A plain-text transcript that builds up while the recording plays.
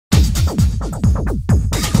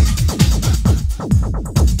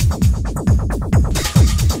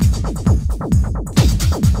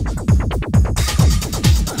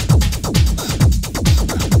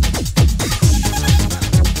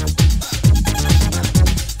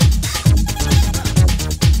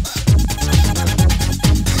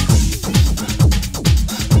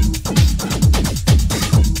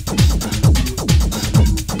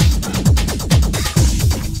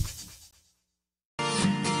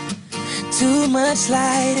Too much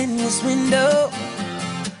light in this window.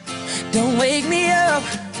 Don't wake me up.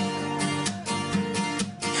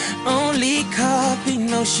 Only coffee,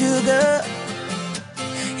 no sugar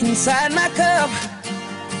inside my cup.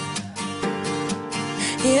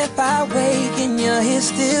 If I wake and you're here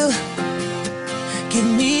still, give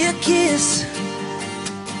me a kiss.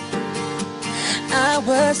 I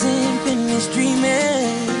wasn't finished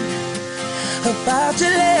dreaming about your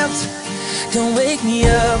lips. Don't wake me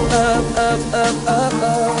up, up, up, up, up,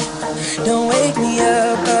 up. Don't wake me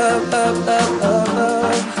up, up, up, up, up,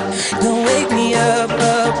 up. Don't wake me up,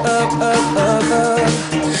 up, up, up, up, up.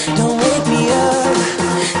 Don't wake me up,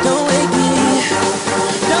 don't wake me,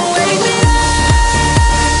 don't wake me up.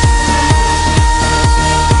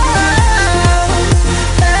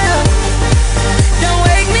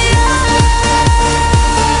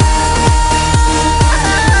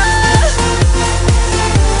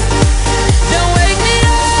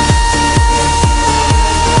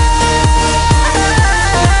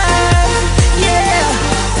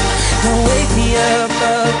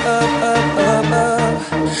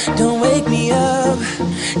 Don't wake me up,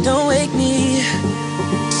 don't wake me.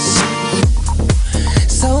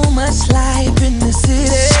 So much life in the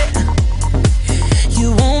city,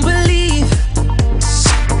 you won't believe.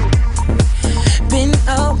 Been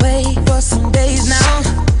away for some days now,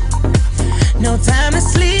 no time to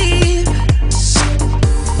sleep.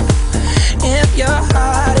 If your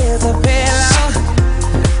heart is a pillow,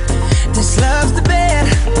 this love's the bed.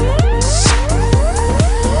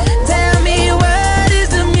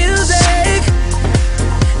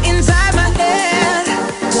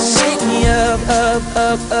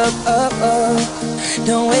 Up, up, up, up.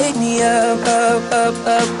 Don't wake me up, up, up,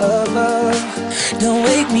 up, up, up. Don't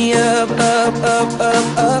wake me up, up, up,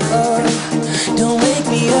 up, up, up. Don't wake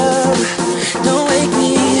me up, don't wake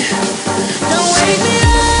me, don't wake me up.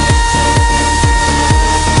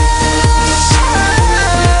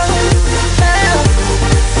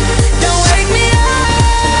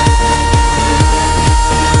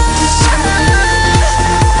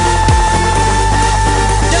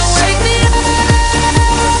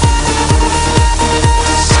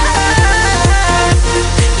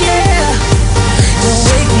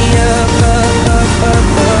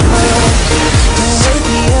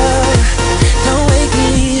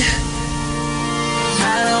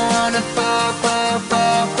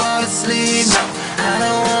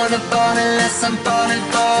 I'm falling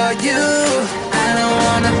for you. I don't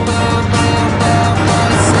wanna fall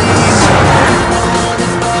asleep. I don't wanna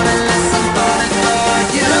fall unless I'm falling for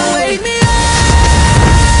you. Don't wake me up.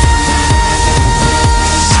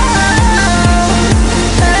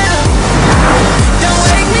 Don't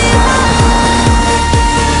wake me up. Don't wake me up.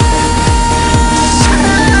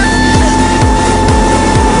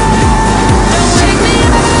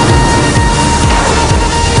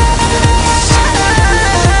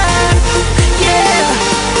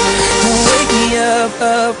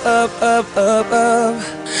 Up, up, up, up, up.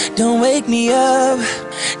 Don't wake me up,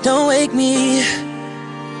 don't wake me.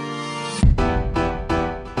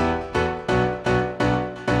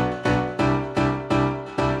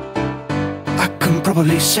 I can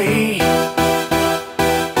probably say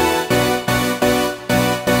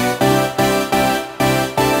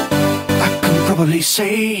I can probably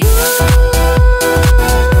say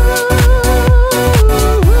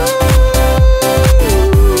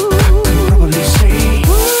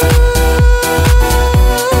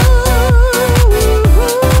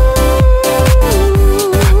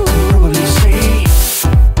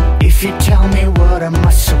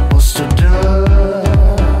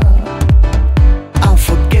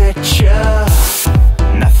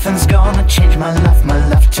my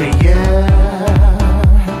love to you.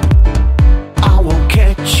 I will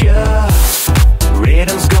catch you.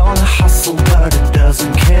 Rhythm's gonna hustle, but it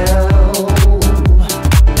doesn't kill.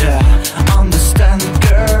 Yeah, understand,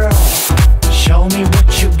 girl. Show me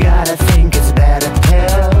what you got. I think it's better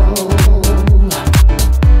tell.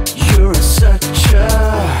 You're such a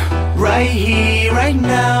right here, right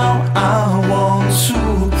now. I want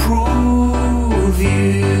to prove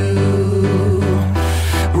you.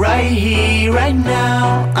 Right here, right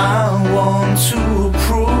now, I want to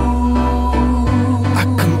prove. I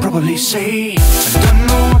can probably say I don't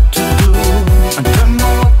know what to do. I don't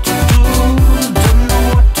know what to do. Don't know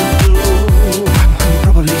what to do. I can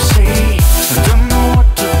probably say I don't know what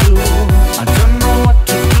to do. I don't know what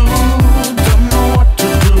to do. Don't know what to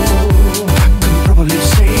do. I can probably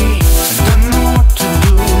say I don't know what to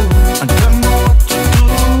do. I don't know what to do.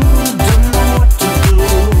 Don't know what to do.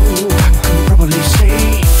 I can probably say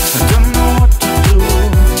I don't know what to do.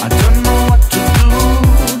 I don't know what to do.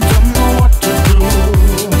 Don't know what to do.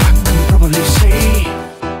 I can probably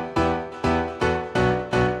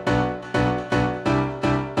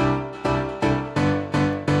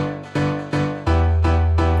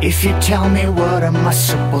if you tell me what am I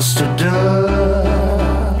supposed to do?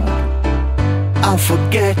 I'll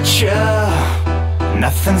forget you.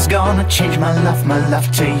 Nothing's gonna change my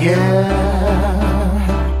love to you.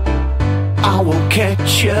 I will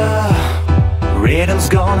catch you. Rhythm's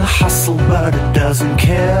gonna hustle but it doesn't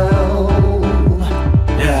kill.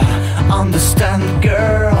 Yeah, understand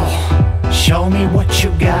girl. Show me what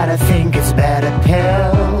you got, I think it's better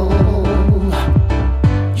pill.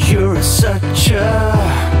 You're such a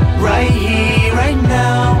right here, right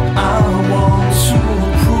now. I want to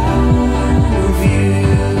prove you.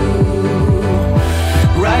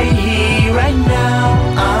 Right here, right now.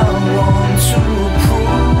 I want to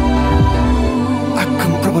prove. I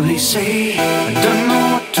can probably say I don't know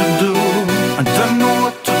what to do. I don't know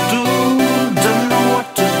what to do. Don't know what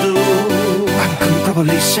to do. I can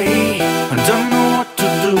probably say I don't know what to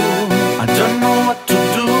do. I don't know what to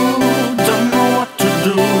do. Don't know what to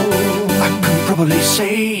do. I can probably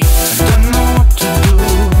say I don't know what to do.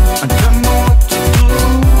 I don't know what to do.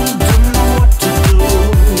 Don't know what to do.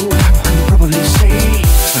 I can probably say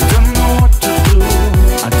I don't know what to do.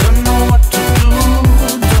 I don't know what to do.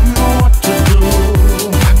 Don't know what to do.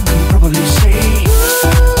 I can probably say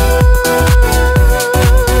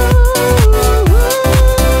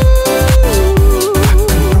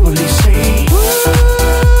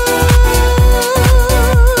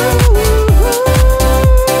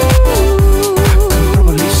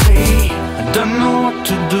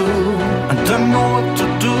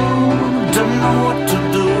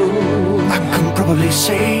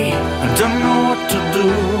say I don't know what to do.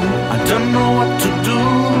 I don't know what to do.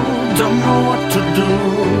 Don't know what to do.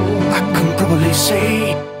 I can probably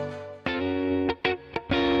say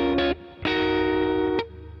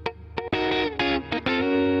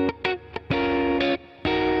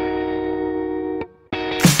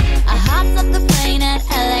I hopped off the plane at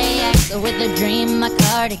LAX with a dream, my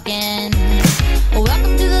cardigan.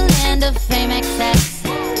 Welcome to the land of fame excess.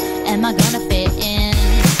 Am I gonna fit in?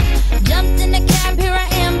 Jumped in the cab, here I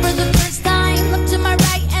am for the first time. Look to my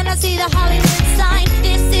right and I see the Hollywood sign.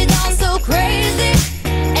 This is all so crazy.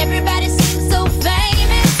 Everybody seems so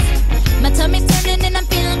famous. My tummy's turning and I'm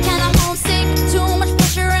feeling kinda homesick. Too much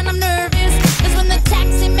pressure and I'm nervous. That's when the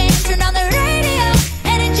taxi man turned on the radio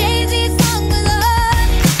and a Jay-Z song was on.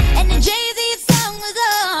 And the Jay-Z song was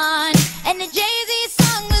on. And the Jay-Z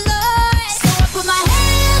song was on. So I put my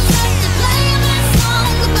hands up to play my song.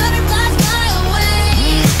 The butterflies fly away.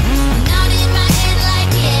 Nod in my head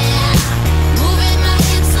like yeah. Moving my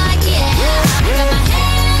hips like yeah. Got my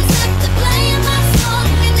hands up to play my song.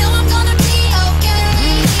 You know I'm gonna be okay.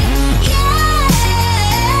 Yeah.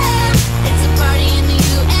 It's a party in the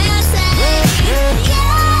USA.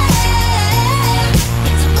 Yeah.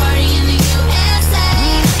 It's a party in the USA.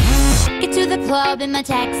 Get to the club in my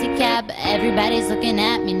taxi cab. Everybody's looking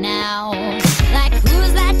at me now. Like,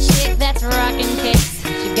 who's that chick that's rocking kicks?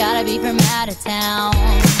 She gotta be from out of town.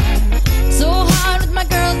 So hard with my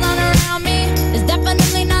girls not around me. It's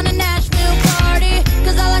definitely not a Nashville party.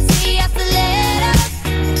 Cause all I see is the letters.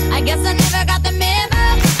 I guess I never got the memo.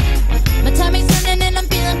 My tummy's turning and I'm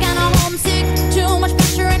feeling kinda homesick. Too much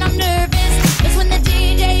pressure and I'm nervous. That's when the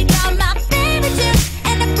DJ dropped my favorite tune.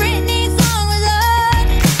 And the Britney song was on.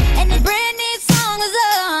 And the Britney song was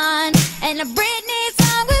on. And the Britney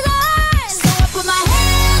song was on. So I put my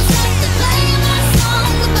hands up to play my song.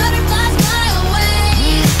 The butterflies fly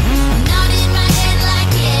away. Nod in my head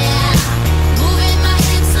like yeah.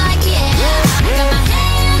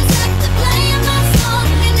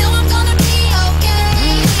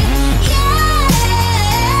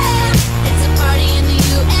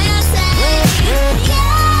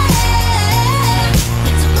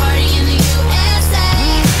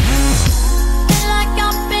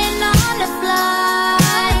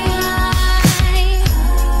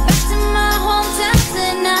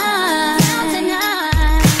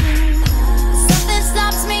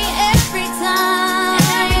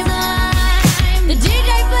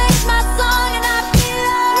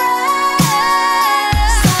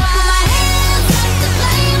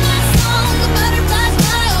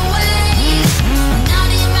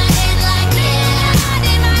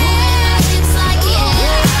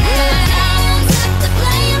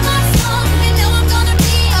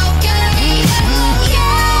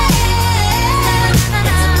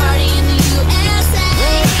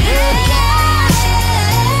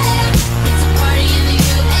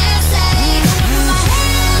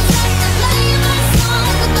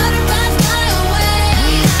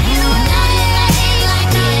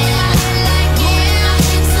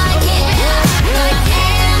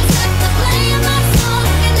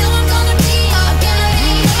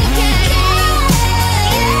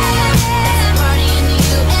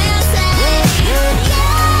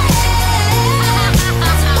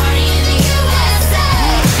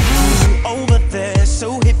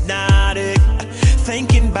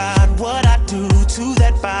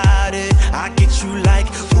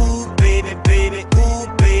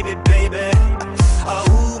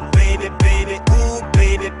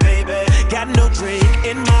 Got no drink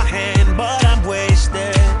in my hand, but I'm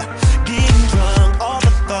wasted. Getting drunk, all the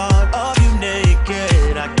thought of you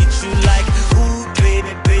naked. I get you like, ooh,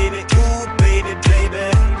 baby, baby, ooh, baby, baby.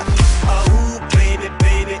 Oh, ooh, baby,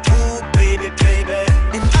 baby, ooh, baby, baby.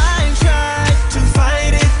 And I tried to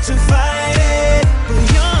fight it, but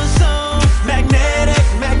you're so magnetic,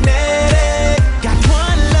 magnetic. Got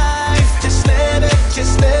one life, just live it,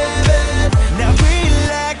 just live it. Now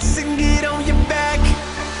relax and get on your back.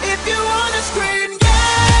 If you wanna scream,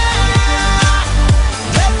 yeah,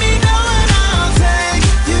 let me know and I'll take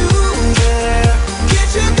you there. Get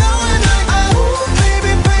you going like, oh,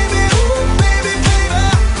 baby, baby, ooh, baby, baby.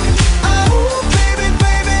 Oh, baby,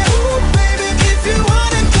 baby, ooh, baby. If you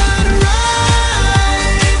want it done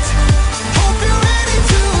right, hope you're ready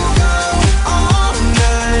to go all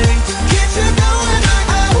night. Get you going like,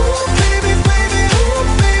 oh, baby, baby, ooh,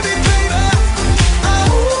 baby, baby.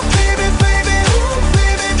 Oh, baby, baby, ooh,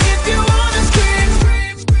 baby. If you wanna scream,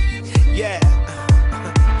 scream, scream. Yeah.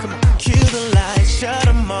 Come on. Cue the lights, shut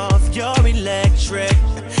 'em off.